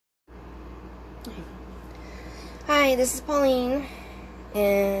Hi, this is Pauline,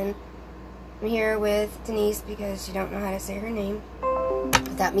 and I'm here with Denise because she don't know how to say her name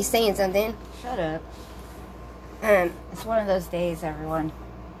without me saying something. Shut up. It's one of those days, everyone.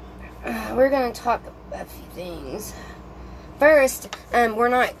 We're going to talk about a few things. First, we're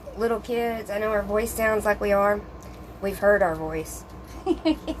not little kids. I know our voice sounds like we are. We've heard our voice.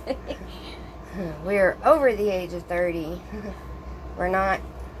 We're over the age of 30. We're not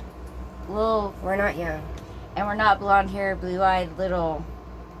young. And we're not blonde hair, blue-eyed little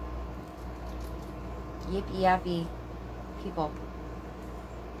yippy-yappy people.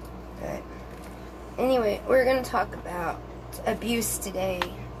 But anyway, we're going to talk about abuse today,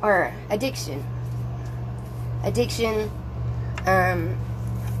 or addiction. Addiction,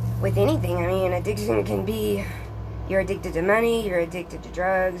 with anything. I mean, addiction can be, you're addicted to money, you're addicted to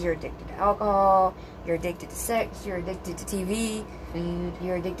drugs, you're addicted to alcohol, you're addicted to sex, you're addicted to TV, Food.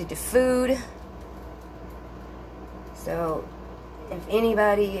 you're addicted to food. So, if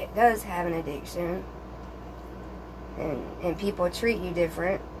anybody does have an addiction, and people treat you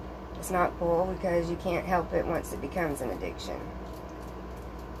different, it's not cool because you can't help it once it becomes an addiction.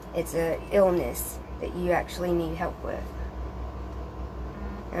 It's an illness that you actually need help with.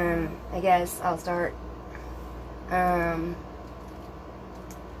 I guess I'll start.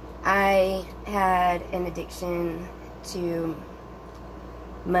 I had an addiction to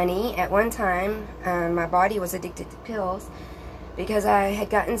money at one time. My body was addicted to pills because I had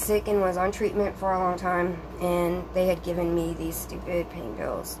gotten sick and was on treatment for a long time, and they had given me these stupid pain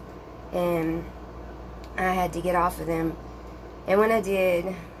pills, and I had to get off of them. And when I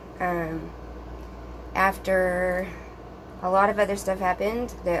did, after a lot of other stuff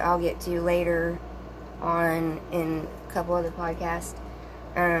happened that I'll get to later on in a couple of the podcasts,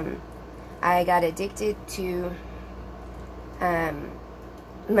 I got addicted to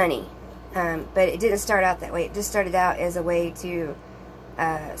money. But it didn't start out that way. It just started out as a way to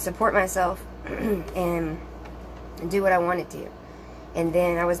support myself and do what I wanted to. And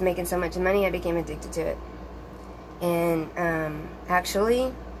then I was making so much money, I became addicted to it. And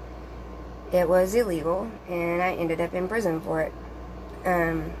actually, it was illegal, and I ended up in prison for it.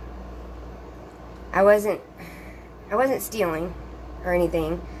 I wasn't stealing or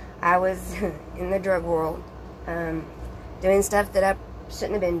anything. I was in the drug world, doing stuff that I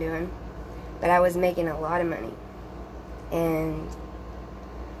shouldn't have been doing, but I was making a lot of money, and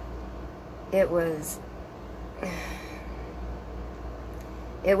it was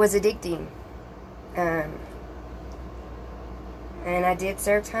addicting, and I did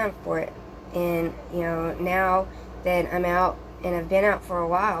serve time for it. And now that I'm out, and I've been out for a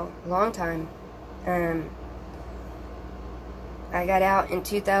while, a long time, I got out in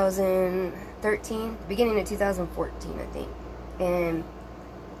 2013, beginning of 2014, I think, and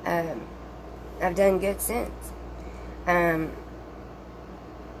I've done good since.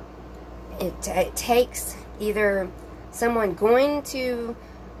 It takes either someone going to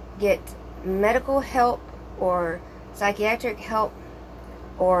get medical help or psychiatric help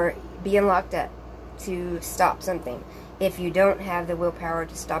or being locked up to stop something if you don't have the willpower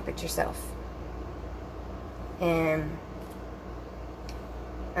to stop it yourself. And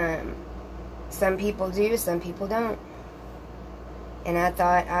some people do, some people don't. And I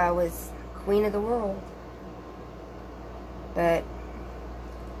thought I was queen of the world. But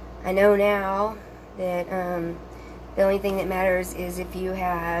I know now that the only thing that matters is if you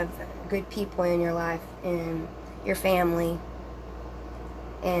have good people in your life and your family.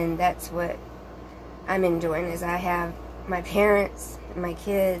 And that's what I'm enjoying, is I have my parents, my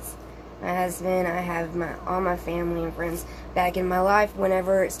kids, my husband, I have all my family and friends. Back in my life,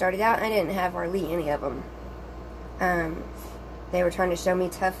 whenever it started out, I didn't have hardly any of them. They were trying to show me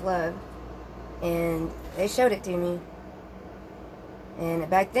tough love, and they showed it to me. And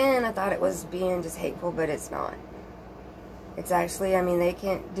back then, I thought it was being just hateful, but it's not. It's actually, I mean, they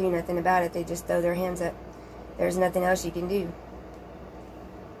can't do nothing about it. They just throw their hands up. There's nothing else you can do.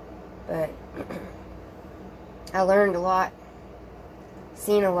 But I learned a lot,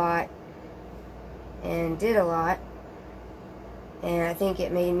 seen a lot, and did a lot. And I think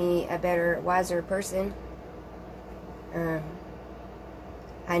it made me a better, wiser person.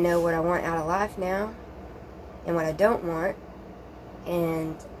 I know what I want out of life now and what I don't want.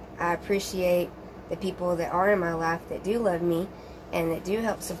 And I appreciate the people that are in my life that do love me and that do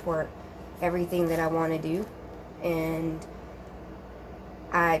help support everything that I want to do. And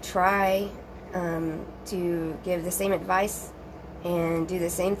I try to give the same advice and do the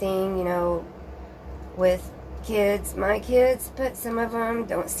same thing, with kids, my kids, but some of them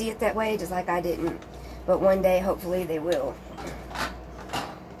don't see it that way, just like I didn't. But one day, hopefully, they will.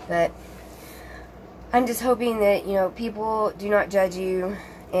 But I'm just hoping that, you know, people do not judge you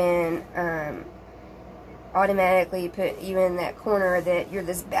and automatically put you in that corner that you're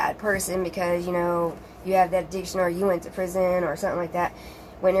this bad person because, you know, you have that addiction or you went to prison or something like that,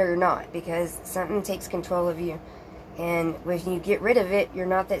 when you're not, because something takes control of you. And when you get rid of it, you're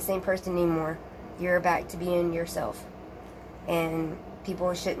not that same person anymore. You're back to being yourself. And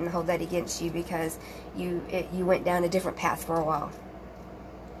people shouldn't hold that against you because you went down a different path for a while.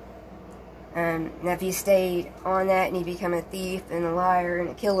 Now if you stayed on that and you become a thief and a liar and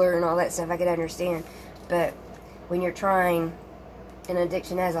a killer and all that stuff, I could understand. But when you're trying, an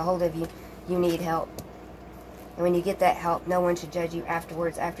addiction has a hold of you, you need help. And when you get that help, no one should judge you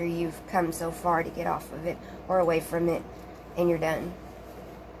afterwards after you've come so far to get off of it or away from it and you're done.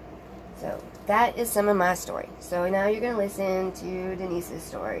 So that is some of my story. So now you're going to listen to Denise's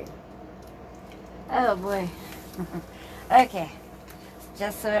story. Oh boy. Okay.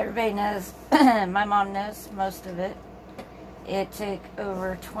 Just so everybody knows, my mom knows most of it. It took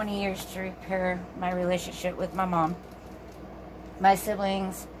over 20 years to repair my relationship with my mom. My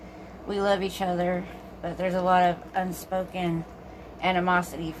siblings, we love each other, but there's a lot of unspoken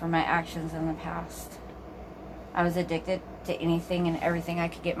animosity for my actions in the past. I was addicted to anything and everything I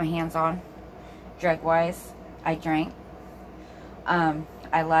could get my hands on. Drug-wise, I drank.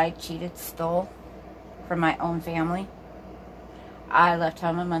 I lied, cheated, stole from my own family. I left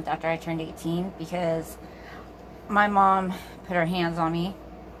home a month after I turned 18 because my mom put her hands on me,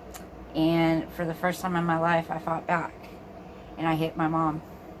 and for the first time in my life I fought back and I hit my mom.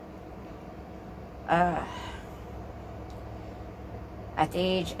 At the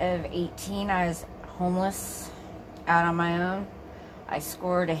age of 18 I was homeless, out on my own. I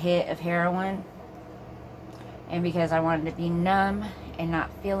scored a hit of heroin, and because I wanted to be numb and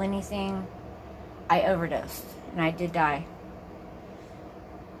not feel anything, I overdosed and I did die.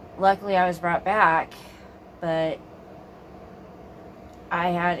 Luckily I was brought back, but I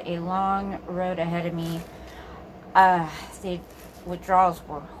had a long road ahead of me. The withdrawals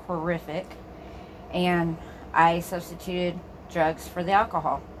were horrific, and I substituted drugs for the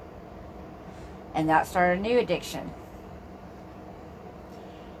alcohol, and that started a new addiction.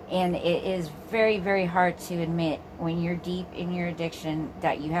 And it is very, very hard to admit when you're deep in your addiction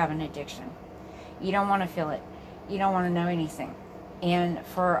that you have an addiction. You don't want to feel it. You don't want to know anything. And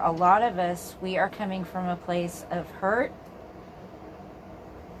for a lot of us, we are coming from a place of hurt,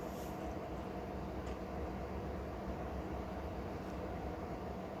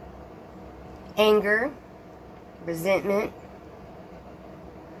 anger, resentment,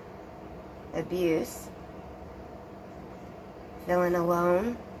 abuse, feeling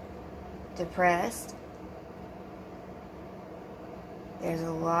alone, depressed. There's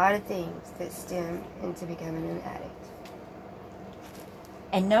a lot of things that stem into becoming an addict.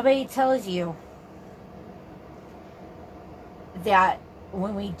 and nobody tells you that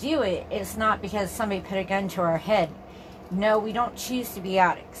when we do it, it's not because somebody put a gun to our head. No, we don't choose to be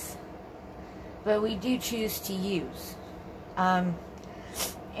addicts, but we do choose to use. And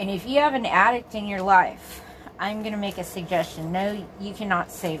if you have an addict in your life, I'm going to make a suggestion. No, you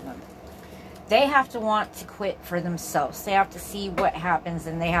cannot save them. They have to want to quit for themselves. They have to see what happens,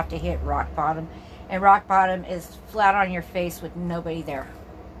 and they have to hit rock bottom. And rock bottom is flat on your face with nobody there.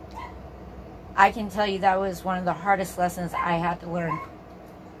 I can tell you that was one of the hardest lessons I had to learn.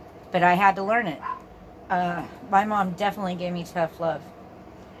 But I had to learn it. My mom definitely gave me tough love.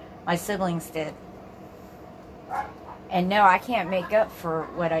 My siblings did. And no, I can't make up for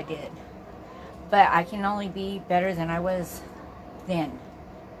what I did. But I can only be better than I was then.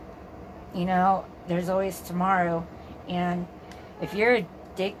 You know, there's always tomorrow. And if you're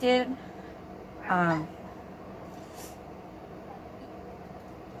addicted, I'm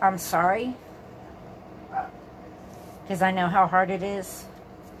sorry. Because I know how hard it is.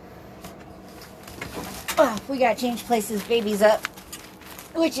 Oh, we gotta change places. Baby's up.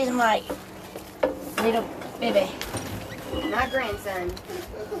 Which is my little baby. My grandson.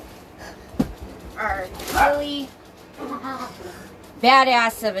 Our really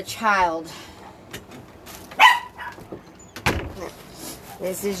badass of a child.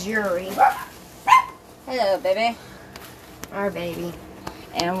 This is Yuri. Hello, baby. Our baby.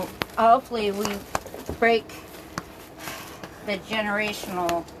 And hopefully we break the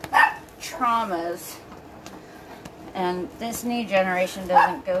generational traumas, and this new generation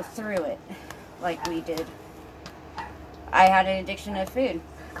doesn't go through it like we did. I had an addiction to food.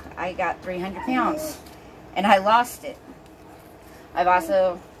 I got 300 pounds and I lost it. I've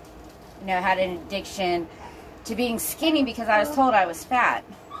also, had an addiction to being skinny because I was told I was fat,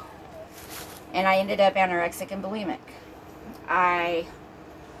 and I ended up anorexic and bulimic. I,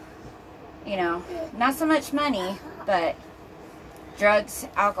 you know, not so much money, but drugs,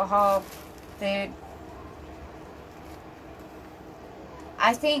 alcohol, food.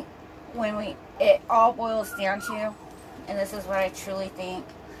 I think when it all boils down to, and this is what I truly think,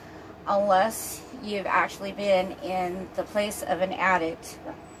 unless you've actually been in the place of an addict,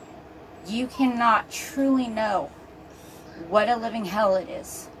 you cannot truly know what a living hell it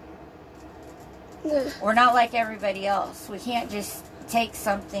is. We're not like everybody else. We can't just take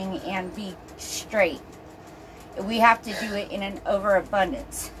something and be straight. We have to do it in an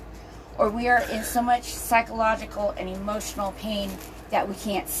overabundance. Or we are in so much psychological and emotional pain that we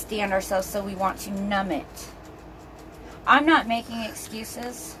can't stand ourselves, so we want to numb it. I'm not making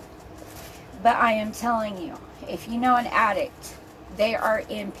excuses, but I am telling you, if you know an addict, they are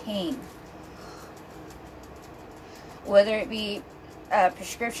in pain. Whether it be a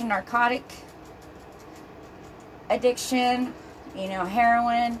prescription narcotic addiction, you know,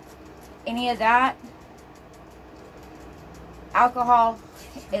 heroin, any of that, alcohol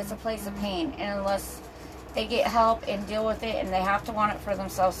is a place of pain. And unless they get help and deal with it, and they have to want it for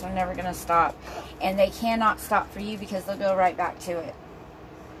themselves, they're never going to stop. And they cannot stop for you, because they'll go right back to it.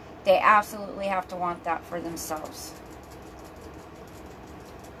 They absolutely have to want that for themselves.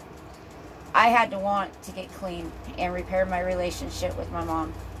 I had to want to get clean and repair my relationship with my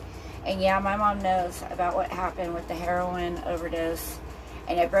mom. And yeah, my mom knows about what happened with the heroin overdose.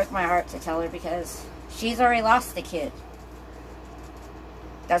 And it broke my heart to tell her, because she's already lost a kid.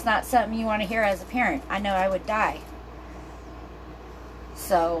 That's not something you want to hear as a parent. I know I would die.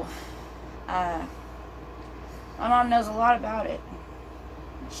 So, my mom knows a lot about it.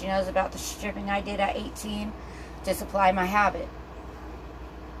 She knows about the stripping I did at 18 to supply my habit.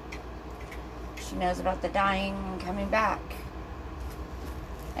 She knows about the dying and coming back.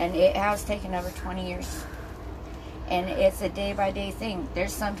 And it has taken over 20 years. And it's a day-by-day thing.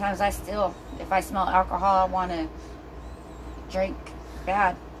 There's sometimes I still, if I smell alcohol, I want to drink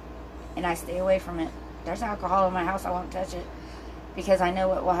bad. And I stay away from it. There's alcohol in my house, I won't touch it. Because I know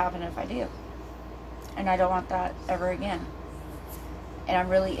what will happen if I do. And I don't want that ever again. And I'm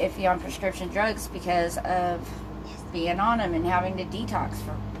really iffy on prescription drugs because of being on them and having to detox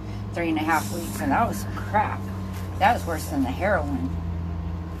for 3.5 weeks. And that was some crap. That was worse than the heroin.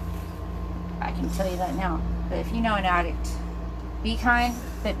 I can tell you that now. But if you know an addict, be kind,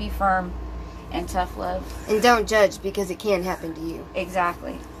 but be firm, and tough love. And don't judge, because it can happen to you.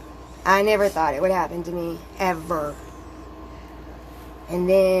 Exactly. I never thought it would happen to me, ever. And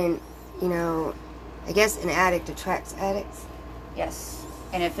then, you know, I guess an addict attracts addicts. Yes.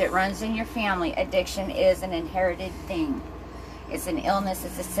 And if it runs in your family, addiction is an inherited thing. It's an illness,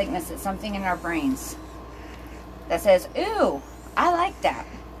 it's a sickness, it's something in our brains that says, ooh, I like that.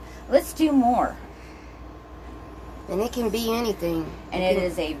 Let's do more. And it can be anything. And it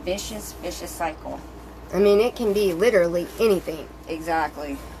is a vicious, vicious cycle. I mean, it can be literally anything.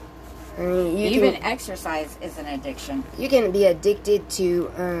 Exactly. I mean, even exercise is an addiction. You can be addicted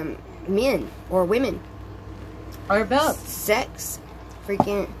to men or women. Or both. Sex,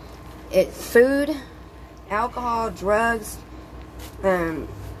 food, alcohol, drugs. You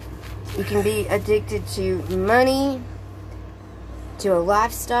can be addicted to money, to a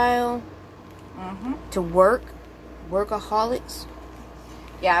lifestyle, to work, workaholics.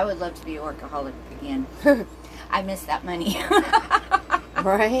 Yeah, I would love to be a workaholic again. I miss that money.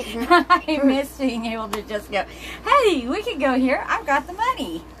 Right? I miss being able to just go, hey, we can go here. I've got the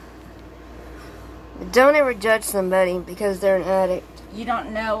money. Don't ever judge somebody because they're an addict. You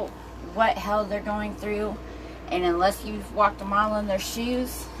don't know what hell they're going through. And unless you've walked a mile in their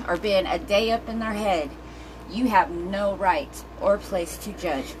shoes or been a day up in their head, you have no right or place to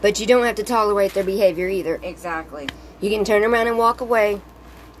judge. But you don't have to tolerate their behavior either. Exactly. You can turn around and walk away.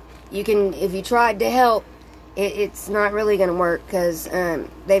 You can, if you tried to help, it's not really going to work, because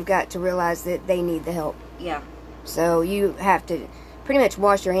they've got to realize that they need the help. Yeah. So you have to pretty much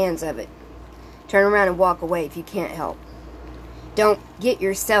wash your hands of it. Turn around and walk away if you can't help. Don't get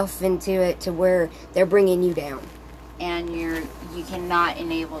yourself into it to where they're bringing you down. And you cannot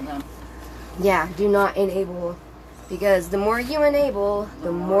enable them. Yeah, do not enable, because the more you enable,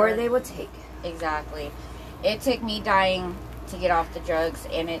 the more they will take. Exactly. It took me dying to get off the drugs,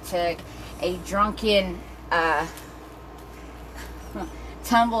 and it took a drunken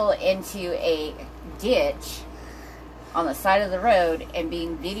tumble into a ditch on the side of the road and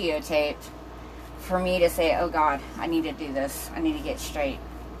being videotaped for me to say, oh God, I need to do this. I need to get straight.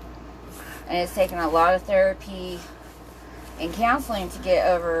 And it's taken a lot of therapy and counseling to get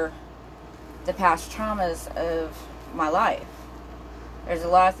over the past traumas of my life. There's a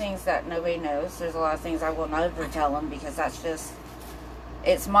lot of things that nobody knows. There's a lot of things I will never tell them, because that's just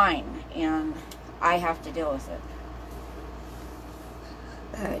It's mine, and I have to deal with it.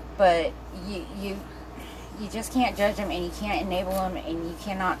 But you just can't judge them, and you can't enable them, and you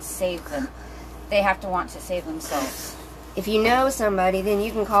cannot save them. They have to want to save themselves. If you know somebody, then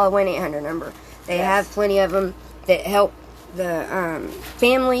you can call a 1-800 number. They Yes. have plenty of them that help the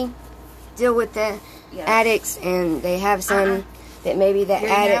family deal with the Yes. addicts, and they have some that maybe the Here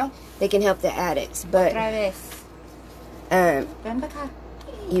addict, now? they can help the addicts. But Otra vez. um, Ven para acá.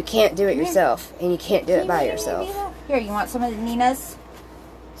 you can't do it yourself, and you can't do it by yourself. Here, you want some of the Ninas?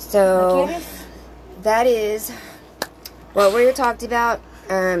 So ¿Quieres? that is what we talked about.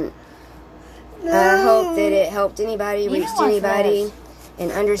 I hope that it helped anybody, You reached know what's anybody, this?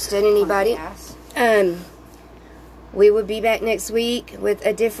 and understood anybody. Yes. We will be back next week with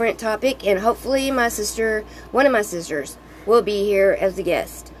a different topic, and hopefully my sister, one of my sisters, will be here as a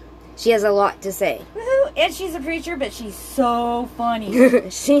guest. She has a lot to say. Woohoo! And she's a preacher, but she's so funny.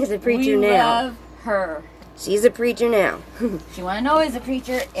 She's a preacher we now. love her. She's a preacher now. She want to know is a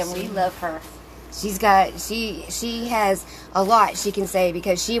preacher, and we love her. She has a lot she can say,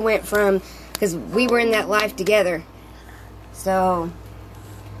 because she went from, because we were in that life together. So,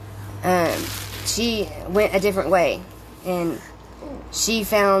 she went a different way, and she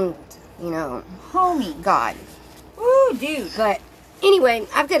found, Homie. God. Ooh, dude. But anyway,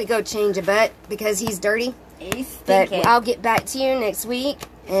 I've got to go change a butt because he's dirty. He's But stinking. I'll get back to you next week,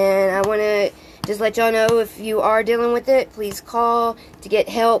 and I want to just let y'all know, if you are dealing with it, please call to get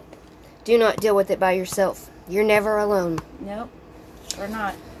help. Do not deal with it by yourself. You're never alone. Nope. We're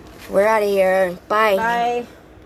not. We're out of here. Bye. Bye.